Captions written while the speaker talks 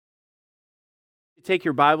Take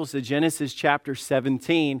your Bibles to Genesis chapter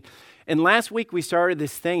 17. And last week we started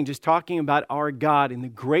this thing just talking about our God and the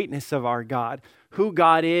greatness of our God, who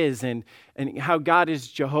God is and how God is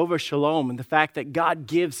Jehovah Shalom, and the fact that God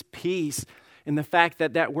gives peace, and the fact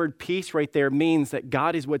that that word peace right there means that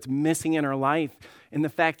God is what's missing in our life, and the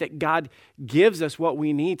fact that God gives us what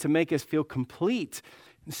we need to make us feel complete.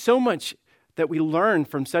 And so much that we learn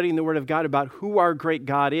from studying the Word of God about who our great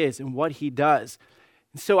God is and what He does.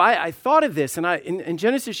 So I thought of this, and in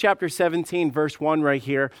Genesis chapter 17, verse 1 right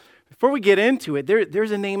here, before we get into it,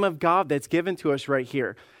 there's a name of God that's given to us right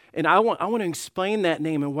here. And I want to explain that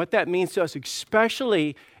name and what that means to us,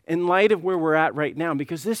 especially in light of where we're at right now,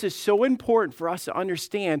 because this is so important for us to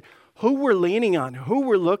understand who we're leaning on, who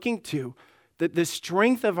we're looking to, the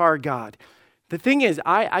strength of our God. The thing is,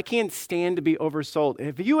 I can't stand to be oversold.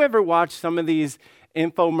 Have you ever watched some of these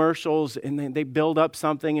infomercials and they build up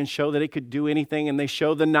something and show that it could do anything, and they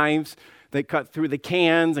show the knives that cut through the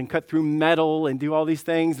cans and cut through metal and do all these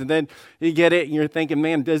things, and then you get it and you're thinking,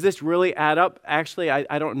 man, does this really add up? Actually,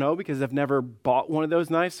 I don't know, because I've never bought one of those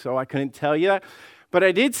knives, so I couldn't tell you that. But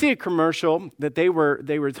I did see a commercial that they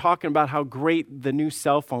were talking about how great the new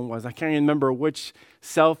cell phone was. I can't remember which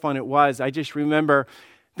cell phone it was. I just remember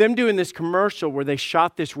them doing this commercial where they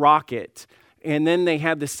shot this rocket, and then they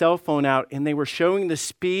had the cell phone out, and they were showing the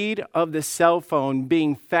speed of the cell phone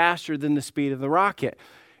being faster than the speed of the rocket.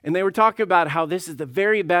 And they were talking about how this is the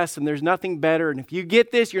very best, and there's nothing better, and if you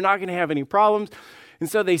get this, you're not going to have any problems. And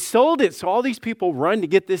so they sold it, so all these people run to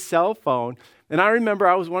get this cell phone. And I remember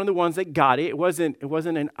I was one of the ones that got it. It wasn't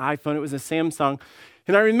an iPhone, it was a Samsung.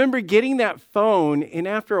 And I remember getting that phone, and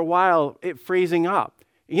after a while, it freezing up.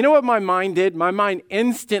 You know what my mind did? My mind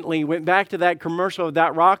instantly went back to that commercial of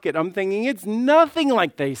that rocket. I'm thinking, it's nothing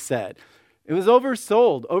like they said. It was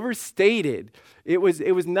oversold, overstated. It was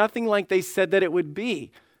nothing like they said that it would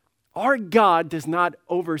be. Our God does not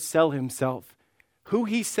oversell Himself. Who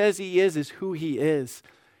He says He is who He is.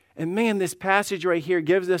 And man, this passage right here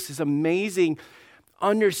gives us this amazing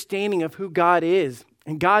understanding of who God is.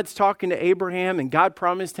 And God's talking to Abraham, and God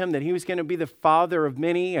promised him that he was going to be the father of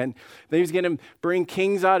many, and that he was going to bring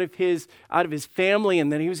kings out of his family,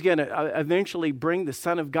 and that he was going to eventually bring the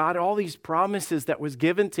Son of God. All these promises that was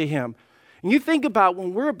given to him. And you think about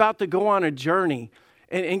when we're about to go on a journey,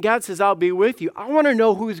 and God says, I'll be with you. I want to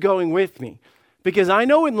know who's going with me. Because I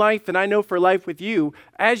know in life, and I know for life with you,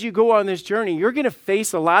 as you go on this journey, you're going to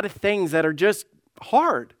face a lot of things that are just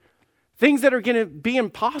hard. Things that are going to be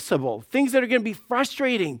impossible. Things that are going to be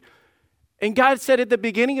frustrating. And God said at the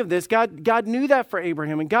beginning of this, God knew that for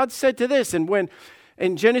Abraham. And God said to this, and when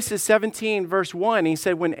in Genesis 17, verse 1, He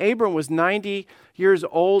said, when Abram was 90 years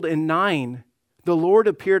old and 9, the Lord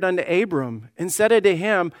appeared unto Abram and said unto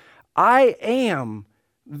him, I am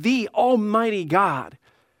the Almighty God.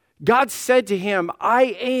 God said to him, I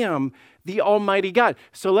am the Almighty God.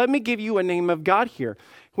 So let me give you a name of God here.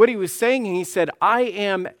 What He was saying, He said, I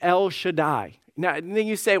am El Shaddai. Now, and then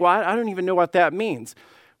you say, well, I don't even know what that means.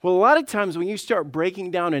 Well, a lot of times when you start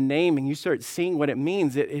breaking down a name and you start seeing what it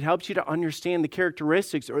means, it helps you to understand the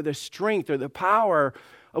characteristics or the strength or the power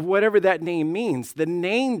of whatever that name means. The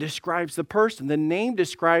name describes the person. The name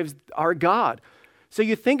describes our God. So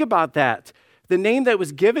you think about that. The name that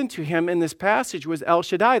was given to him in this passage was El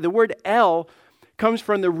Shaddai. The word El comes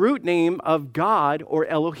from the root name of God, or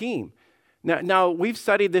Elohim. Now, we've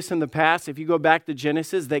studied this in the past. If you go back to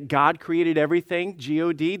Genesis, that God created everything,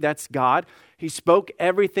 G-O-D, that's God. He spoke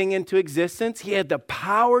everything into existence. He had the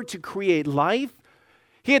power to create life.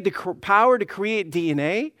 He had the power to create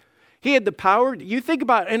DNA. He had the power, you think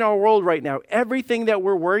about in our world right now, everything that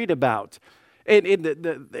we're worried about, in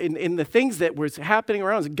the things that was happening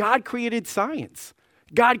around us. God created science.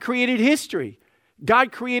 God created history.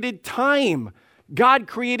 God created time. God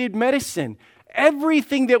created medicine.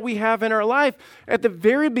 Everything that we have in our life, at the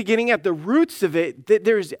very beginning, at the roots of it, that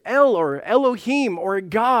there's El or Elohim or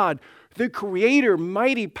God, the creator,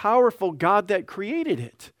 mighty, powerful God that created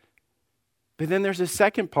it. But then there's a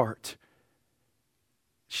second part.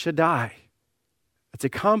 Shaddai. It's a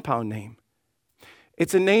compound name.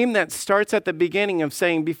 It's a name that starts at the beginning of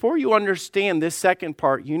saying, before you understand this second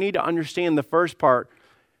part, you need to understand the first part,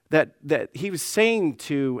 that He was saying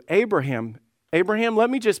to Abraham, Abraham, let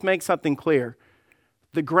me just make something clear.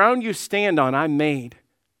 The ground you stand on, I made.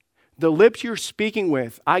 The lips you're speaking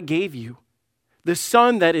with, I gave you. The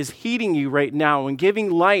sun that is heating you right now and giving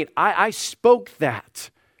light, I spoke that.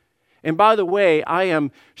 And by the way, I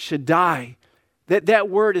am Shaddai. That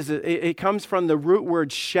word it comes from the root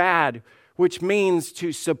word shad, which means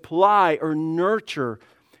to supply or nurture.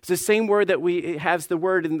 It's the same word that it has the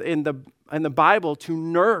word in the Bible to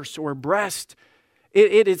nurse or breast.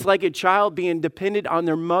 It is like a child being dependent on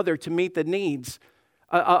their mother to meet the needs.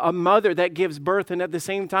 A mother that gives birth, and at the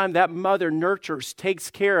same time, that mother nurtures,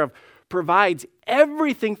 takes care of, provides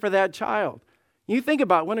everything for that child. You think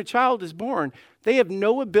about when a child is born, they have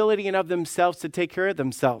no ability in of themselves to take care of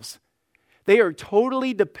themselves. They are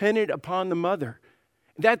totally dependent upon the mother.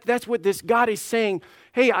 That's what this God is saying.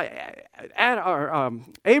 Hey,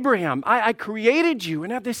 Abraham, I created you,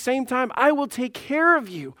 and at the same time, I will take care of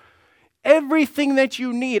you. Everything that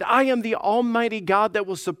you need, I am the Almighty God that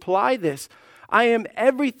will supply this. I am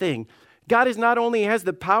everything. God is not only has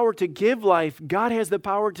the power to give life, God has the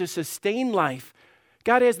power to sustain life.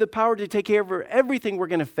 God has the power to take care of everything we're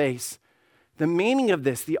going to face. The meaning of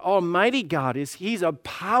this, the Almighty God, is He's a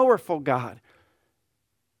powerful God.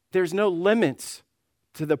 There's no limits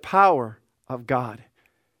to the power of God.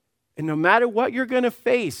 And no matter what you're going to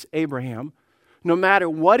face, Abraham, no matter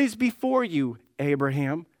what is before you,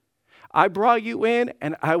 Abraham, I brought you in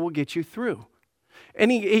and I will get you through. And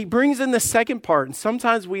he brings in the second part, and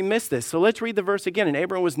sometimes we miss this. So let's read the verse again. And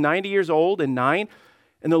Abraham was 90 years old and 9,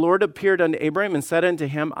 and the Lord appeared unto Abraham and said unto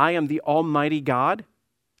him, I am the Almighty God.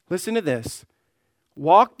 Listen to this.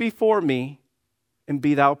 Walk before me and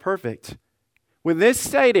be thou perfect. When this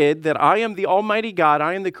stated that I am the Almighty God,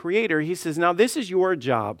 I am the Creator, he says, now this is your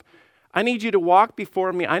job. I need you to walk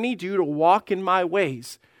before me. I need you to walk in my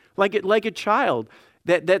ways. Like a child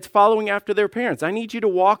that's following after their parents. I need you to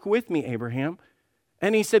walk with me, Abraham.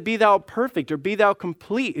 And he said, be thou perfect, or be thou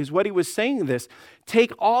complete, is what he was saying this.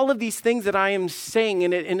 Take all of these things that I am saying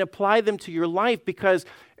and apply them to your life, because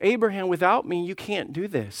Abraham, without me, you can't do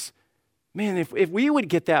this. Man, if we would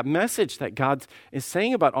get that message that God is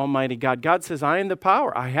saying about Almighty God, God says, I am the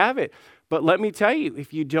power, I have it. But let me tell you,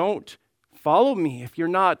 if you don't follow me, if you're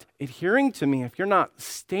not adhering to me, if you're not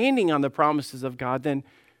standing on the promises of God, then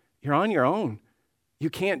you're on your own. You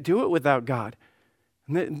can't do it without God.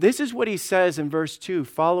 And this is what he says in verse 2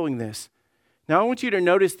 following this. Now I want you to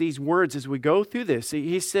notice these words as we go through this.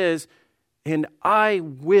 He says, and I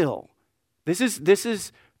will. This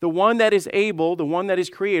is the one that is able, the one that is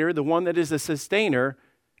creator, the one that is the sustainer,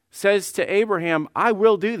 says to Abraham, I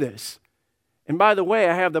will do this. And by the way,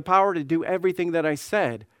 I have the power to do everything that I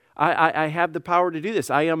said. I have the power to do this.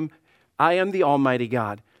 I am the Almighty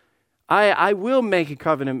God. I will make a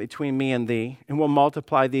covenant between me and thee, and will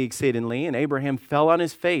multiply thee exceedingly. And Abraham fell on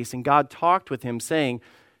his face, and God talked with him, saying,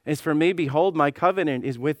 as for me, behold, my covenant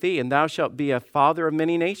is with thee, and thou shalt be a father of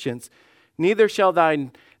many nations. Neither shall thy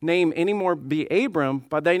name any more be Abram,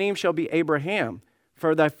 but thy name shall be Abraham.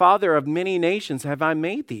 For thy father of many nations have I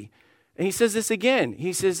made thee. And he says this again.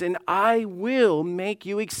 He says, and I will make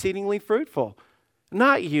you exceedingly fruitful.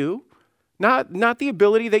 Not you, not the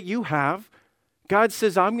ability that you have. God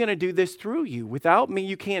says, I'm going to do this through you. Without me,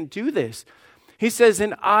 you can't do this. He says,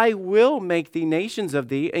 and I will make thee nations of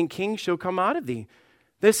thee, and kings shall come out of thee.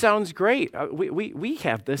 This sounds great. We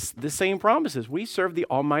have the same promises. We serve the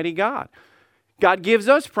Almighty God. God gives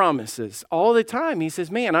us promises all the time. He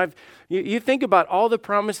says, man, you think about all the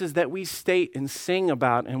promises that we state and sing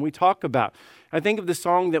about and we talk about. I think of the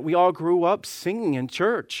song that we all grew up singing in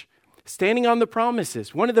church, standing on the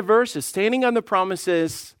promises. One of the verses, standing on the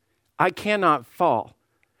promises, I cannot fall.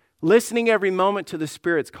 Listening every moment to the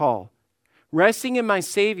Spirit's call. Resting in my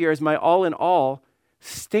Savior as my all in all.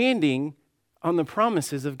 Standing on the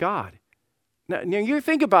promises of God. Now you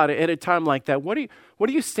think about it at a time like that. What are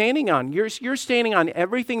you standing on? You're standing on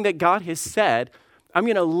everything that God has said. I'm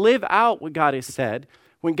going to live out what God has said.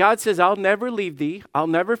 When God says, I'll never leave thee. I'll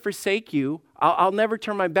never forsake you. I'll never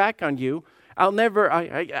turn my back on you. I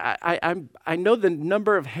know the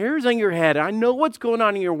number of hairs on your head. I know what's going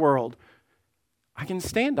on in your world. I can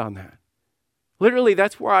stand on that. Literally,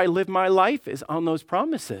 that's where I live my life, is on those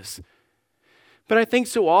promises. But I think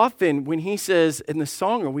so often when he says in the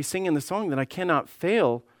song, or we sing in the song, that I cannot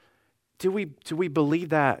fail, do we believe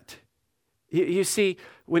that? You see,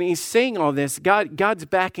 when he's saying all this, God's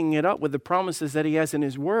backing it up with the promises that he has in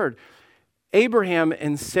his word. Abraham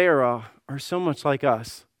and Sarah are so much like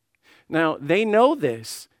us. Now, they know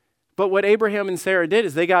this, but what Abraham and Sarah did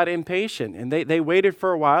is they got impatient, and they waited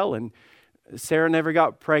for a while, and Sarah never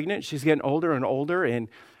got pregnant. She's getting older and older, and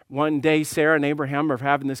one day Sarah and Abraham are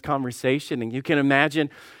having this conversation, and you can imagine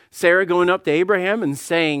Sarah going up to Abraham and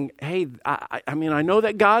saying, hey, I know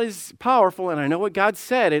that God is powerful, and I know what God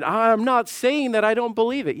said, and I'm not saying that I don't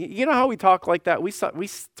believe it. You know how we talk like that? We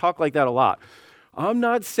talk like that a lot. I'm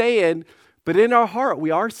not saying, but in our heart,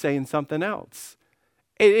 we are saying something else.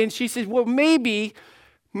 And she says, well, maybe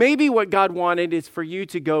what God wanted is for you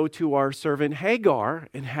to go to our servant Hagar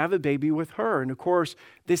and have a baby with her. And of course,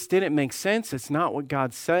 this didn't make sense. It's not what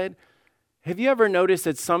God said. Have you ever noticed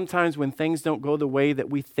that sometimes when things don't go the way that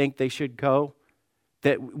we think they should go,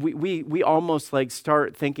 that we almost like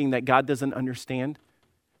start thinking that God doesn't understand?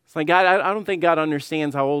 It's like, God, I don't think God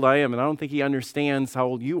understands how old I am, and I don't think he understands how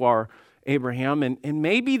old you are, Abraham, and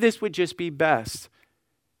maybe this would just be best.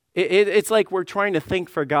 It's like we're trying to think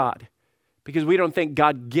for God because we don't think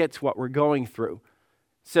God gets what we're going through.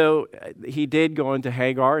 So he did go into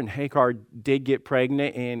Hagar, and Hagar did get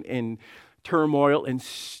pregnant, and turmoil and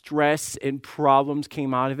stress and problems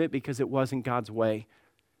came out of it because it wasn't God's way.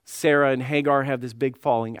 Sarah and Hagar have this big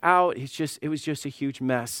falling out. It was just a huge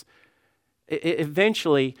mess.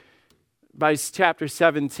 Eventually, by chapter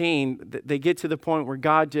 17, they get to the point where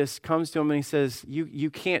God just comes to them and he says, you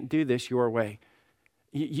can't do this your way.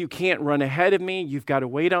 You can't run ahead of me. You've got to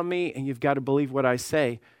wait on me, and you've got to believe what I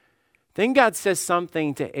say. Then God says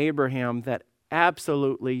something to Abraham that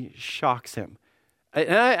absolutely shocks him.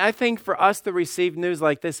 And I think for us to receive news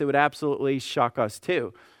like this, it would absolutely shock us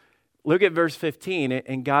too. Look at verse 15.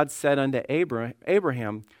 And God said unto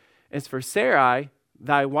Abraham, as for Sarai,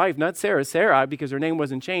 thy wife, not Sarah, Sarai, because her name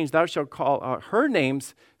wasn't changed, thou shalt call her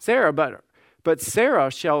name's Sarah, but Sarah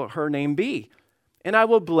shall her name be. And I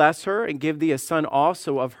will bless her and give thee a son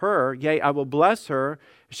also of her. Yea, I will bless her.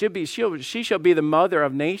 She shall be the mother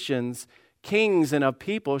of nations. Kings and of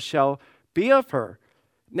people shall be of her.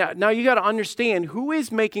 Now you got to understand, who is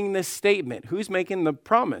making this statement? Who's making the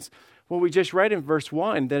promise? Well, we just read in verse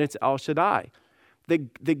 1 that it's El Shaddai,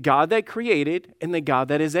 the God that created and the God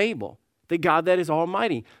that is able, the God that is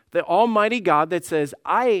almighty, the almighty God that says,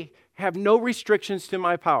 I have no restrictions to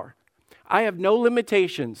my power. I have no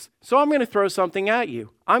limitations. So I'm going to throw something at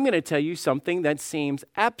you. I'm going to tell you something that seems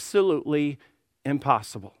absolutely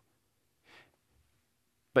impossible.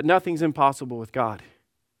 But nothing's impossible with God.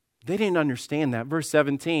 They didn't understand that. Verse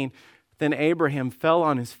 17, then Abraham fell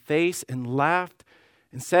on his face and laughed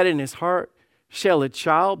and said in his heart, shall a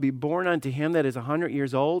child be born unto him that is 100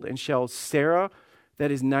 years old, and shall Sarah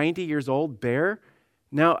that is 90 years old bear?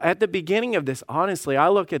 Now, at the beginning of this, honestly, I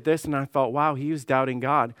look at this and I thought, wow, he was doubting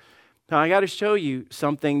God. Now, I got to show you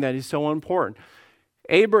something that is so important.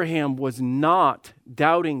 Abraham was not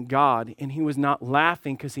doubting God, and he was not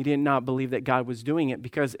laughing because he did not believe that God was doing it,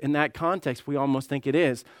 because in that context, we almost think it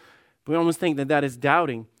is. We almost think that that is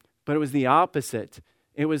doubting, but it was the opposite.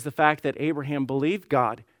 It was the fact that Abraham believed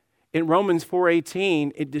God. In Romans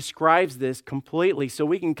 4:18, it describes this completely, so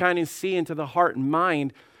we can kind of see into the heart and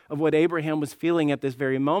mind of what Abraham was feeling at this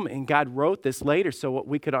very moment, and God wrote this later so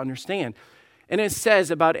we could understand. And it says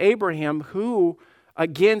about Abraham, who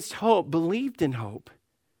against hope believed in hope,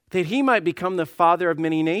 that he might become the father of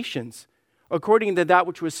many nations. According to that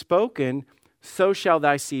which was spoken, so shall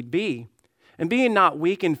thy seed be. And being not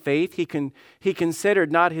weak in faith, he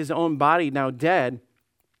considered not his own body now dead,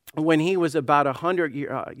 when he was about 100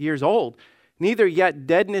 years old, neither yet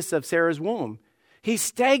deadness of Sarah's womb. He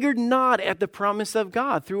staggered not at the promise of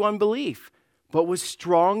God through unbelief, but was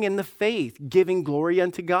strong in the faith, giving glory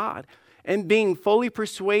unto God, and being fully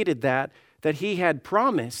persuaded that he had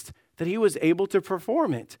promised, that he was able to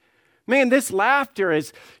perform it. Man, this laughter,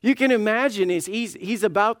 as you can imagine, is he's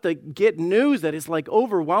about to get news that is like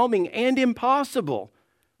overwhelming and impossible.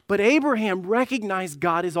 But Abraham recognized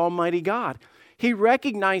God as Almighty God. He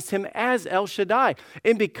recognized him as El Shaddai.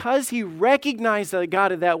 And because he recognized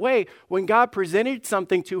God in that way, when God presented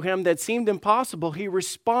something to him that seemed impossible, he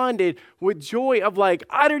responded with joy of like,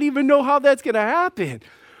 I don't even know how that's going to happen.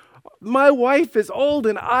 My wife is old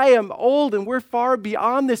and I am old and we're far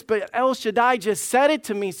beyond this, but El Shaddai just said it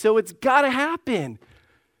to me, so it's got to happen.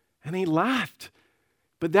 And he laughed.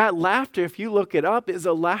 But that laughter, if you look it up, is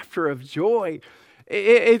a laughter of joy.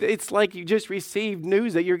 It's like you just received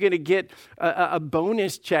news that you're going to get a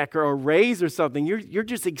bonus check or a raise or something. You're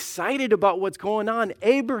just excited about what's going on.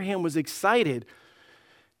 Abraham was excited.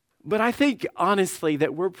 But I think, honestly,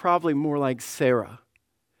 that we're probably more like Sarah.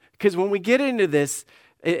 Because when we get into this,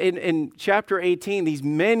 in chapter 18, these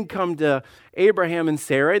men come to Abraham and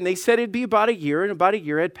Sarah, and they said it'd be about a year, and about a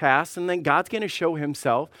year had passed, and then God's going to show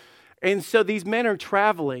himself. And so these men are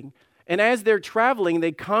traveling. And as they're traveling,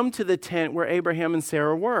 they come to the tent where Abraham and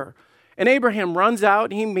Sarah were. And Abraham runs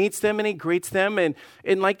out, and he meets them, and he greets them. And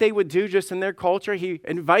like they would do just in their culture, he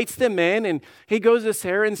invites them in, and he goes to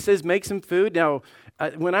Sarah and says, make some food. Now,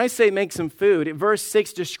 when I say make some food, verse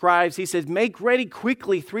 6 describes, he says, make ready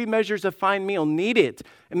quickly 3 measures of fine meal, knead it,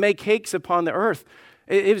 and make cakes upon the earth.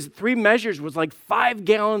 It was 3 measures was like 5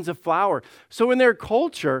 gallons of flour. So in their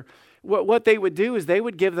culture, what they would do is they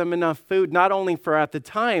would give them enough food, not only for at the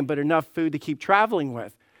time, but enough food to keep traveling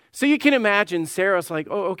with. So you can imagine Sarah's like,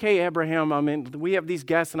 oh, okay, Abraham, I mean, we have these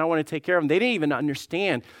guests and I want to take care of them. They didn't even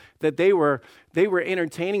understand that they were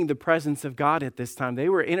entertaining the presence of God at this time. They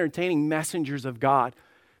were entertaining messengers of God.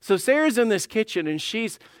 So Sarah's in this kitchen and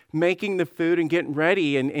she's making the food and getting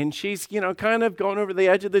ready. And she's, kind of going over the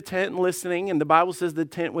edge of the tent and listening. And the Bible says the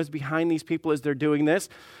tent was behind these people as they're doing this.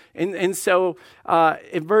 And so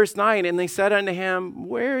in verse 9, and they said unto him,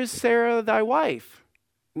 where is Sarah thy wife?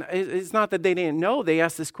 It's not that they didn't know. They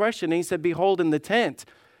asked this question, and he said, behold, in the tent.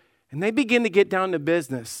 And they begin to get down to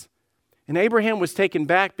business. And Abraham was taken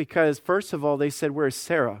back because, first of all, they said, where is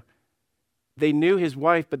Sarah? They knew his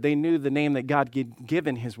wife, but they knew the name that God had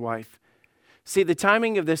given his wife. See, the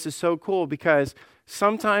timing of this is so cool because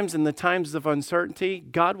sometimes in the times of uncertainty,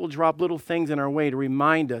 God will drop little things in our way to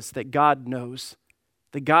remind us that God knows,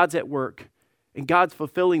 that God's at work, and God's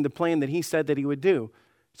fulfilling the plan that he said that he would do.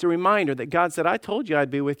 It's a reminder that God said, I told you I'd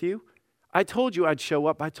be with you. I told you I'd show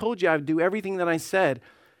up. I told you I'd do everything that I said.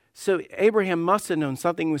 So Abraham must have known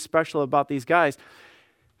something was special about these guys.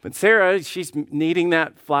 But Sarah, she's kneading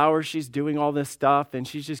that flour. She's doing all this stuff, and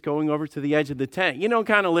she's just going over to the edge of the tent,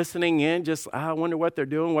 kind of listening in, just, I wonder what they're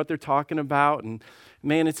doing, what they're talking about. And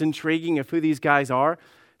man, it's intriguing of who these guys are.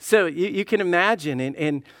 So you can imagine,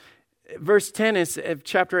 and verse 10 is of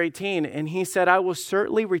chapter 18, and he said, I will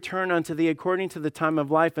certainly return unto thee according to the time of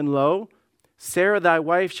life, and lo, Sarah thy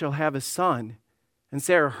wife shall have a son. And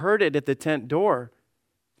Sarah heard it at the tent door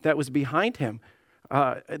that was behind him,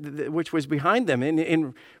 which was behind them.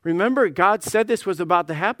 And remember, God said this was about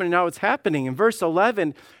to happen, and now it's happening. In verse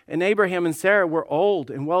 11, and Abraham and Sarah were old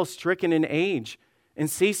and well stricken in age, and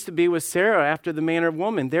ceased to be with Sarah after the manner of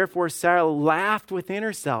woman. Therefore Sarah laughed within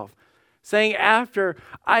herself, saying, after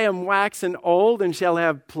I am waxen old and shall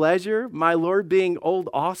have pleasure, my Lord being old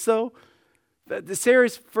also.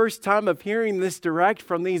 Sarah's first time of hearing this direct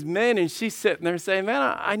from these men, and she's sitting there saying,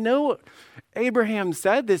 man, I know Abraham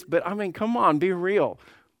said this, but I mean, come on, be real.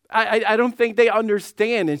 I don't think they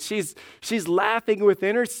understand. And she's laughing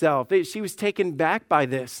within herself. She was taken back by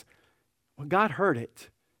this. Well, God heard it.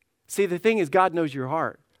 See, the thing is, God knows your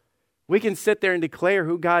heart. We can sit there and declare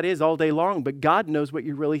who God is all day long, but God knows what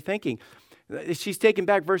you're really thinking. She's taken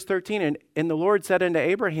back, verse 13, and the Lord said unto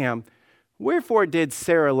Abraham, wherefore did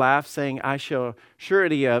Sarah laugh, saying, I shall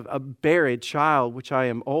surety bear a child, which I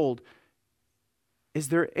am old? Is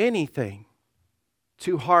there anything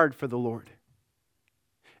too hard for the Lord?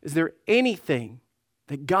 Is there anything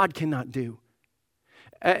that God cannot do?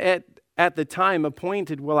 At the time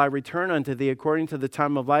appointed will I return unto thee according to the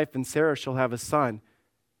time of life, and Sarah shall have a son.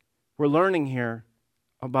 We're learning here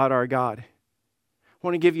about our God. I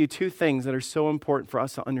want to give you two things that are so important for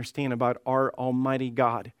us to understand about our Almighty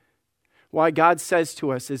God. Why God says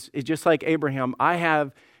to us is just like Abraham, I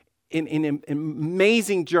have an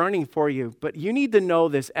amazing journey for you, but you need to know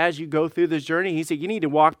this as you go through this journey. He said, you need to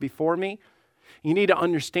walk before me. You need to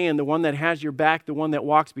understand the one that has your back, the one that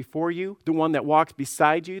walks before you, the one that walks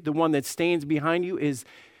beside you, the one that stands behind you is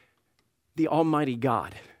the Almighty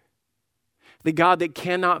God. The God that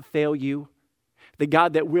cannot fail you, the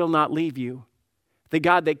God that will not leave you, the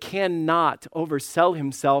God that cannot oversell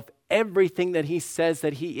himself. Everything that he says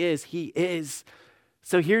that he is, he is.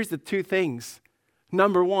 So here's the two things.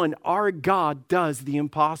 Number one, our God does the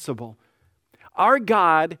impossible. Our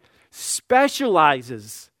God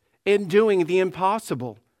specializes in doing the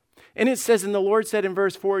impossible. And it says, and the Lord said in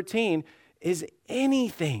verse 14, is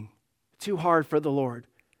anything too hard for the Lord?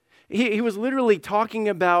 He was literally talking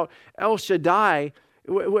about El Shaddai,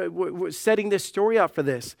 setting this story up for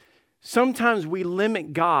this. Sometimes we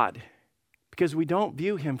limit God because we don't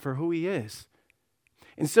view him for who he is.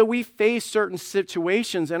 And so we face certain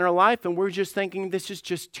situations in our life and we're just thinking this is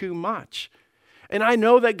just too much. And I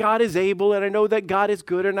know that God is able, and I know that God is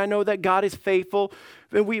good, and I know that God is faithful.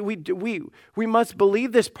 And we must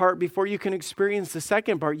believe this part before you can experience the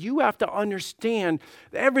second part. You have to understand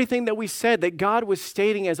everything that we said, that God was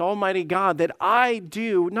stating as Almighty God, that I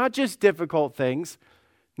do not just difficult things,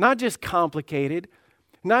 not just complicated,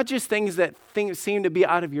 not just things that seem to be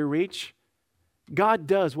out of your reach. God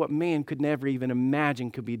does what man could never even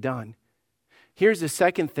imagine could be done. Here's the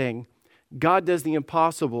second thing. God does the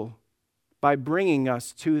impossible by bringing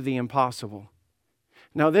us to the impossible.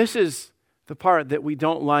 Now, this is the part that we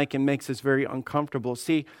don't like and makes us very uncomfortable.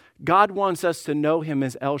 See, God wants us to know him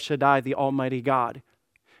as El Shaddai, the Almighty God.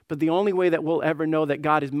 But the only way that we'll ever know that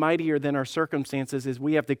God is mightier than our circumstances is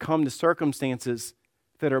we have to come to circumstances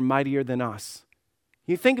that are mightier than us.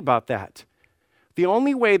 You think about that. The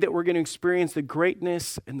only way that we're going to experience the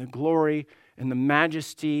greatness and the glory and the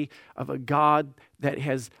majesty of a God that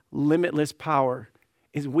has limitless power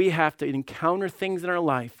is we have to encounter things in our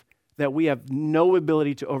life that we have no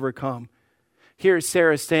ability to overcome. Here's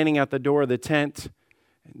Sarah standing at the door of the tent.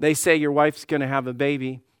 They say your wife's going to have a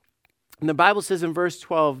baby. And the Bible says in verse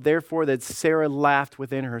 12, therefore, that Sarah laughed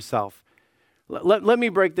within herself. Let me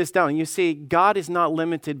break this down. You see, God is not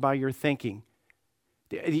limited by your thinking.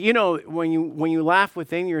 You know, when you laugh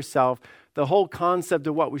within yourself, the whole concept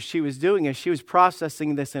of what she was doing is she was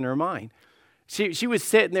processing this in her mind. She was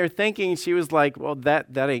sitting there thinking, she was like, well,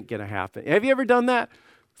 that ain't going to happen. Have you ever done that?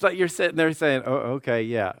 It's like you're sitting there saying, oh, okay,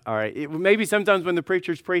 yeah, all right. Maybe sometimes when the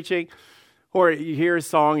preacher's preaching, or you hear a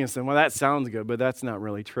song and say, well, that sounds good, but that's not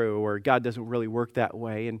really true, or God doesn't really work that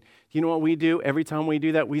way. And you know what we do? Every time we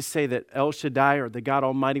do that, we say that El Shaddai, or the God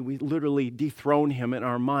Almighty, we literally dethrone him in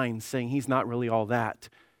our minds, saying he's not really all that.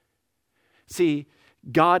 See,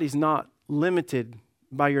 God is not limited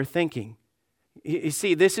by your thinking. You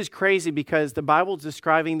see, this is crazy because the Bible's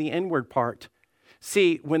describing the inward part.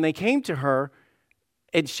 See, when they came to her,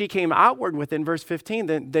 and she came outward within verse 15,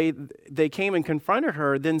 then they came and confronted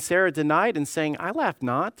her. Then Sarah denied and saying, I laughed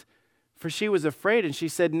not, for she was afraid. And she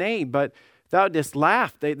said, nay, but thou didst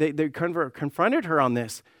laugh. They confronted her on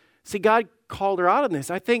this. See, God called her out on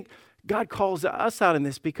this. I think God calls us out on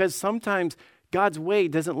this because sometimes God's way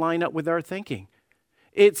doesn't line up with our thinking.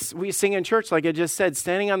 We sing in church, like I just said,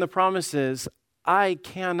 standing on the promises, I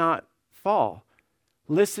cannot fall.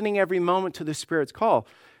 Listening every moment to the Spirit's call.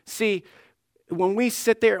 See, when we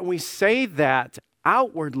sit there and we say that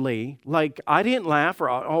outwardly, like I didn't laugh, or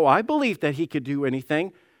oh, I believe that he could do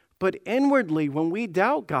anything, but inwardly, when we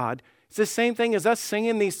doubt God, it's the same thing as us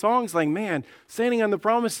singing these songs like, man, standing on the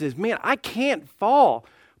promises, man, I can't fall.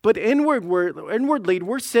 But inwardly,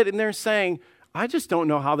 we're sitting there saying, I just don't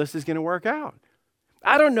know how this is going to work out.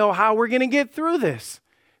 I don't know how we're going to get through this.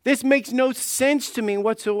 This makes no sense to me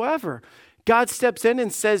whatsoever. God steps in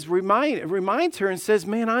and says, reminds her and says,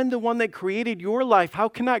 man, I'm the one that created your life. How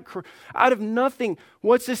can I, out of nothing,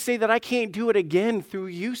 what's to say that I can't do it again through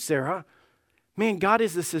you, Sarah? Man, God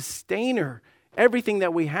is the sustainer, everything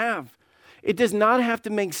that we have. It does not have to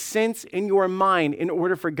make sense in your mind in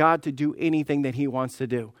order for God to do anything that he wants to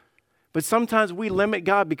do. But sometimes we limit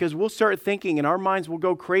God because we'll start thinking and our minds will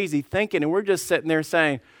go crazy thinking, and we're just sitting there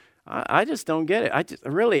saying, I just don't get it.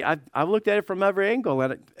 I've looked at it from every angle,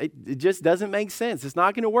 and it just doesn't make sense. It's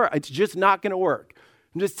not going to work. It's just not going to work.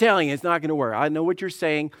 I'm just telling you, it's not going to work. I know what you're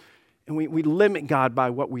saying, and we limit God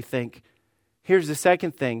by what we think. Here's the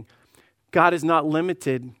second thing. God is not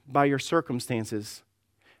limited by your circumstances.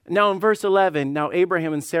 Now in verse 11, now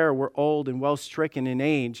Abraham and Sarah were old and well stricken in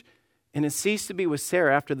age, and it ceased to be with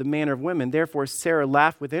Sarah after the manner of women. Therefore Sarah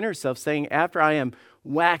laughed within herself, saying, after I am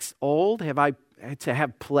waxed old, have I to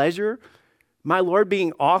have pleasure, my Lord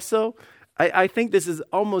being also? I think this is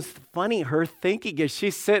almost funny, her thinking as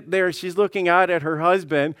she's sitting there, she's looking out at her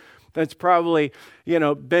husband that's probably,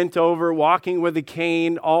 bent over, walking with a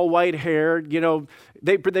cane, all white haired.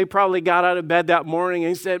 They probably got out of bed that morning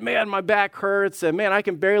and he said, man, my back hurts, and man, I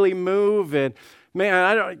can barely move, and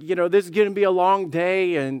man, this is going to be a long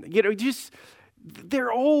day, and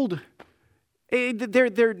they're old.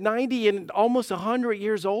 They're 90 and almost 100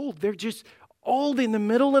 years old. They're just old in the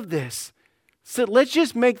middle of this. So let's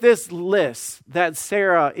just make this list that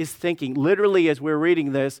Sarah is thinking, literally as we're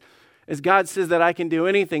reading this, as God says that I can do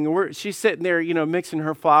anything. And she's sitting there, mixing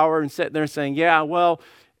her flour and sitting there saying, yeah, well,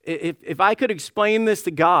 if I could explain this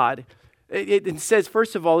to God, it says,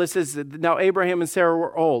 first of all, it says, now Abraham and Sarah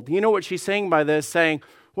were old. You know what she's saying by this? Saying,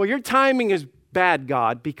 well, your timing is bad,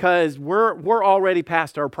 God, because we're already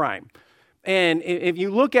past our prime. And if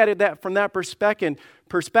you look at it from that perspective,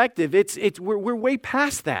 we're way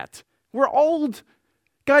past that. We're old.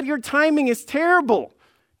 God, your timing is terrible.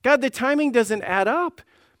 God, the timing doesn't add up.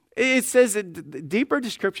 It says a deeper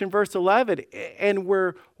description, verse 11, and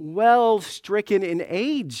we're well stricken in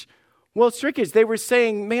age. Well stricken, they were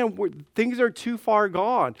saying, man, things are too far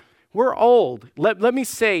gone. We're old. Let me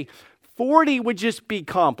say, 40 would just be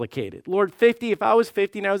complicated. Lord, 50, if I was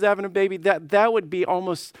 50 and I was having a baby, that would be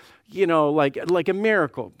almost, like a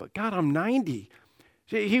miracle. But God, I'm 90.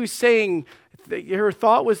 He was saying, her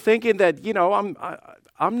thought was thinking that,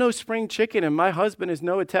 I'm no spring chicken and my husband is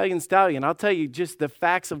no Italian stallion. I'll tell you just the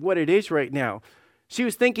facts of what it is right now. She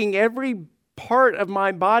was thinking every part of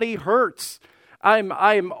my body hurts.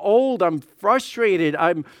 I'm old. I'm frustrated.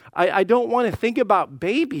 I don't want to think about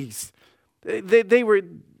babies. They were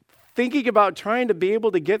thinking about trying to be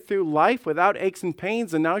able to get through life without aches and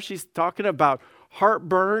pains, and now she's talking about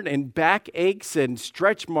heartburn and back aches and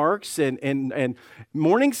stretch marks and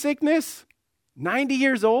morning sickness. 90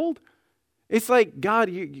 years old. It's like, God,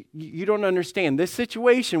 you don't understand. This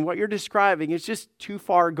situation, what you're describing, is just too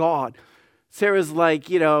far gone. Sarah's like,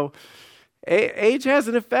 Age has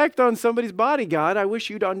an effect on somebody's body, God. I wish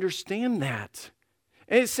you'd understand that.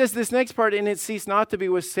 And it says this next part, and it ceased not to be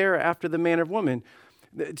with Sarah after the manner of woman.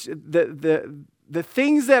 The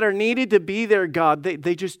things that are needed to be there, God,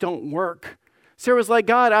 they just don't work. Sarah was like,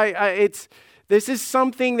 God, this is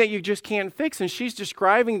something that you just can't fix. And she's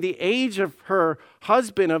describing the age of her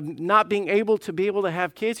husband, of not being able to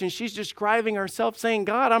have kids. And she's describing herself saying,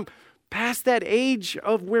 God, I'm past that age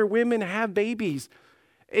of where women have babies.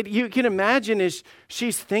 You can imagine as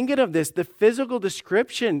she's thinking of this, the physical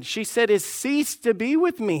description, she said, has ceased to be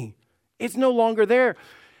with me. It's no longer there.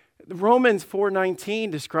 Romans 4:19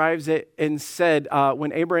 describes it and said,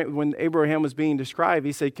 when Abraham was being described,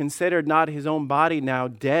 he said, considered not his own body now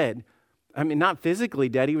dead. I mean, not physically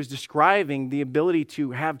dead. He was describing the ability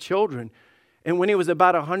to have children. And when he was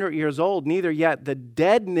about 100 years old, neither yet the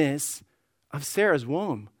deadness of Sarah's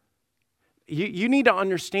womb. You need to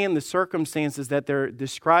understand the circumstances that they're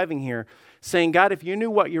describing here, saying, God, if you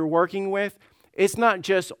knew what you're working with, it's not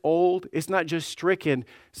just old, it's not just stricken.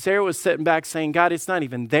 Sarah was sitting back saying, God, it's not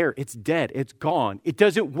even there. It's dead. It's gone. It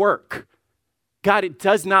doesn't work. God, it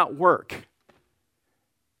does not work.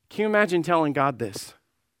 Can you imagine telling God this?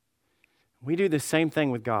 We do the same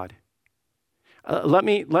thing with God. Let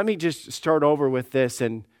me just start over with this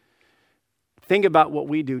and think about what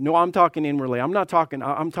we do. No, I'm talking inwardly. I'm talking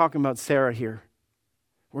about Sarah here.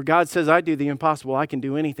 Where God says, I do the impossible. I can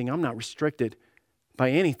do anything. I'm not restricted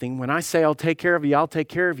by anything. When I say I'll take care of you, I'll take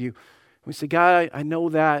care of you. We say, God, I know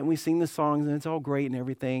that. And we sing the songs and it's all great and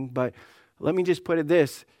everything. But let me just put it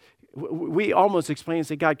this. We almost explain and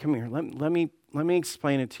say, God, come here. Let me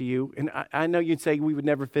explain it to you. And I know you'd say we would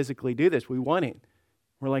never physically do this. We want it.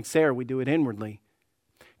 We're like Sarah. We do it inwardly.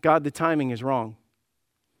 God, the timing is wrong.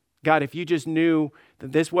 God, if you just knew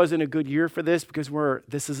that this wasn't a good year for this because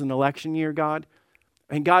this is an election year, God.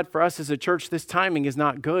 And God, for us as a church, this timing is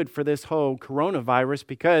not good for this whole coronavirus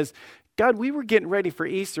because, God, we were getting ready for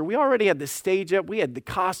Easter. We already had the stage up. We had the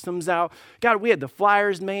costumes out. God, we had the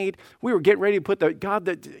flyers made. We were getting ready to put God,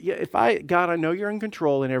 I know you're in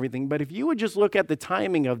control and everything, but if you would just look at the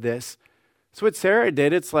timing of this, that's what Sarah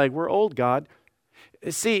did. It's like, we're old, God.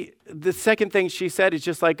 See, the second thing she said is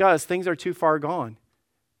just like us. Things are too far gone.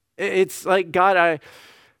 It's like, God,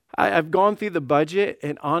 I've gone through the budget,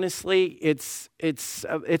 and honestly, it's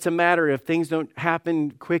a matter of things don't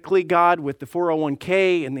happen quickly, God, with the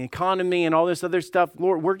 401k and the economy and all this other stuff.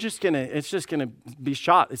 Lord, it's just gonna be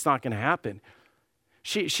shot. It's not gonna happen.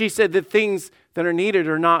 She said that things that are needed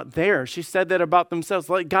are not there. She said that about themselves.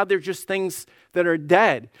 Like, God, they're just things that are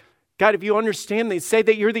dead. God, if you understand, they say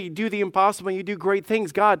that you do the impossible and you do great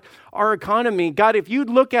things. God, our economy, God, if you'd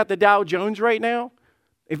look at the Dow Jones right now,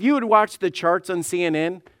 if you would watch the charts on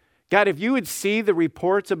CNN, God, if you would see the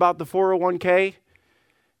reports about the 401k,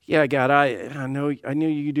 yeah, God, I know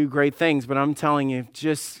you do great things, but I'm telling you,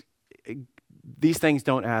 just these things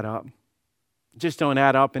don't add up. Just don't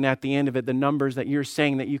add up. And at the end of it, the numbers that you're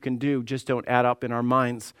saying that you can do just don't add up in our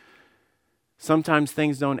minds. Sometimes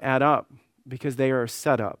things don't add up because they are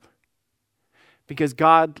set up. Because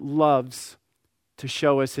God loves to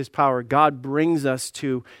show us his power. God brings us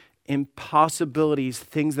to impossibilities,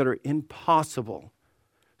 things that are impossible.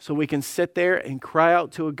 So we can sit there and cry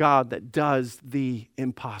out to a God that does the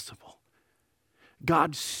impossible.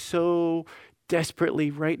 God so desperately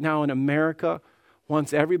right now in America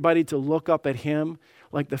wants everybody to look up at him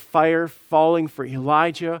like the fire falling for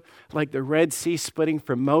Elijah, like the Red Sea splitting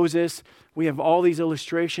for Moses. We have all these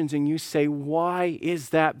illustrations and you say, why is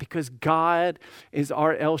that? Because God is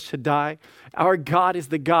our El Shaddai. Our God is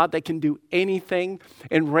the God that can do anything.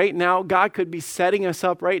 And right now, God could be setting us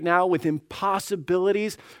up right now with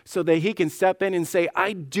impossibilities so that he can step in and say,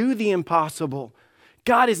 I do the impossible.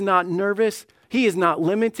 God is not nervous. He is not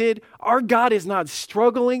limited. Our God is not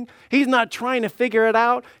struggling. He's not trying to figure it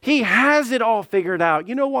out. He has it all figured out.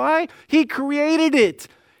 You know why? He created it.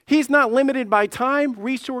 He's not limited by time,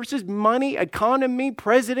 resources, money, economy,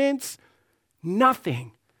 presidents,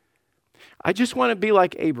 nothing. I just want to be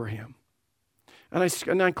like Abraham.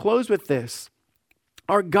 And I close with this.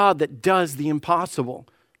 Our God that does the impossible.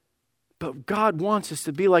 But God wants us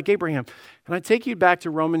to be like Abraham. And I take you back to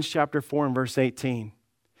Romans chapter 4 and verse 18.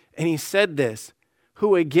 And he said this,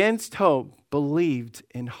 who against hope believed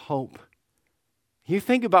in hope. You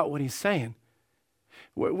think about what he's saying.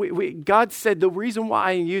 God said the reason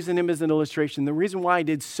why I'm using him as an illustration, the reason why I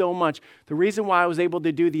did so much, the reason why I was able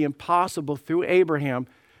to do the impossible through Abraham,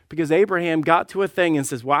 because Abraham got to a thing and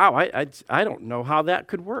says, wow, I don't know how that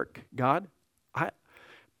could work, God.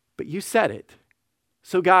 But you said it.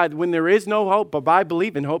 So God, when there is no hope, but I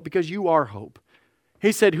believe in hope because you are hope.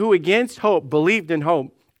 He said, who against hope believed in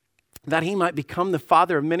hope, that he might become the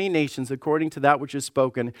father of many nations according to that which is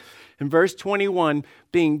spoken. In verse 21,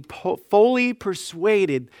 being fully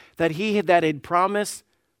persuaded that he that had promised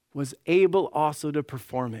was able also to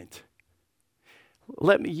perform it.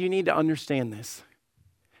 You need to understand this,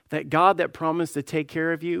 that God that promised to take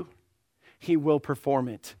care of you, he will perform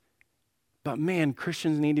it. But man,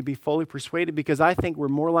 Christians need to be fully persuaded, because I think we're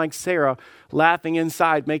more like Sarah, laughing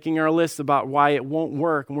inside, making our lists about why it won't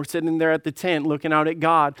work. And we're sitting there at the tent looking out at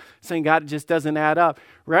God, saying, God, it just doesn't add up.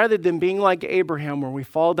 Rather than being like Abraham, where we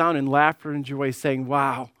fall down in laughter and joy, saying,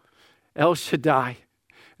 wow, El Shaddai,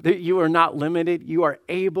 that you are not limited. You are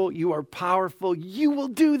able. You are powerful. You will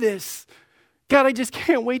do this. God, I just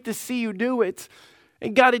can't wait to see you do it.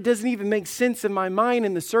 And God, it doesn't even make sense in my mind,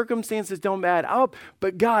 and the circumstances don't add up.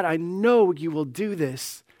 But God, I know you will do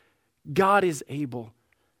this. God is able.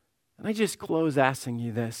 And I just close asking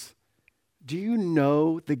you this. Do you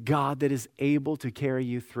know the God that is able to carry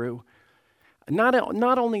you through? Not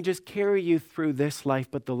only just carry you through this life,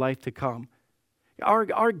 but the life to come.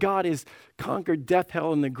 Our God has conquered death,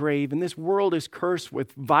 hell, and the grave. And this world is cursed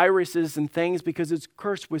with viruses and things because it's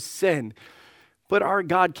cursed with sin. But our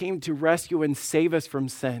God came to rescue and save us from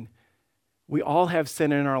sin. We all have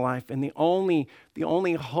sin in our life, and the only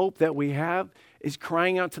hope that we have is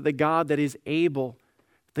crying out to the God that is able,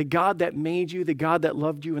 the God that made you, the God that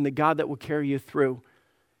loved you, and the God that will carry you through.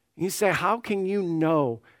 And you say, how can you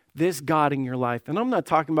know this God in your life? And I'm not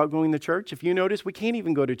talking about going to church. If you notice, we can't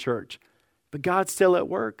even go to church, but God's still at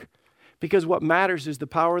work. Because what matters is the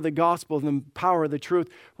power of the gospel and the power of the truth,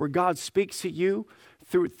 where God speaks to you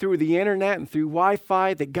through the internet and through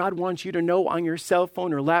Wi-Fi, that God wants you to know on your cell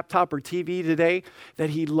phone or laptop or TV today that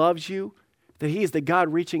he loves you, that he is the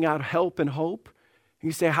God reaching out help and hope.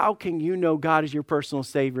 You say, how can you know God is your personal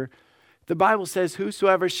Savior? The Bible says,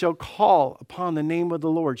 whosoever shall call upon the name of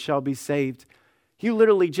the Lord shall be saved. You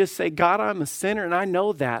literally just say, God, I'm a sinner, and I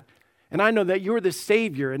know that. And I know that you're the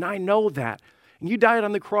Savior, and I know that. And you died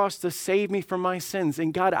on the cross to save me from my sins.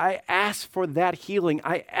 And God, I ask for that healing.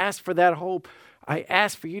 I ask for that hope. I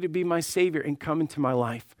ask for you to be my Savior and come into my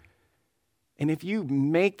life. And if you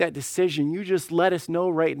make that decision, you just let us know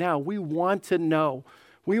right now. We want to know.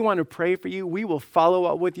 We want to pray for you. We will follow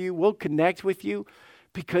up with you. We'll connect with you,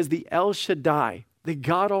 because the El Shaddai, the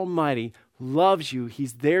God Almighty, loves you.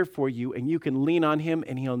 He's there for you, and you can lean on him,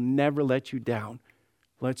 and he'll never let you down.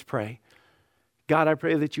 Let's pray. God, I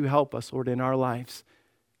pray that you help us, Lord, in our lives.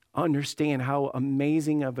 Understand how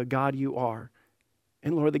amazing of a God you are.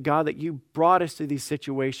 And Lord, the God that you brought us to these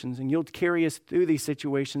situations, and you'll carry us through these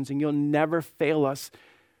situations, and you'll never fail us.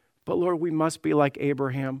 But Lord, we must be like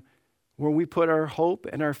Abraham, where we put our hope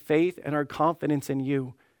and our faith and our confidence in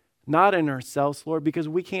you, not in ourselves, Lord, because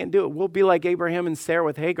we can't do it. We'll be like Abraham and Sarah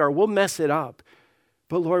with Hagar. We'll mess it up.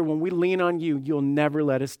 But Lord, when we lean on you, you'll never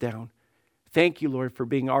let us down. Thank you, Lord, for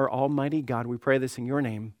being our almighty God. We pray this in your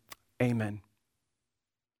name. Amen.